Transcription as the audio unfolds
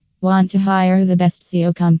Want to hire the best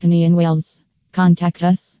SEO company in Wales? Contact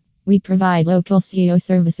us. We provide local SEO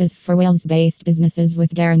services for Wales based businesses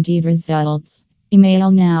with guaranteed results.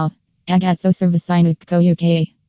 Email now at @soservice.co.uk.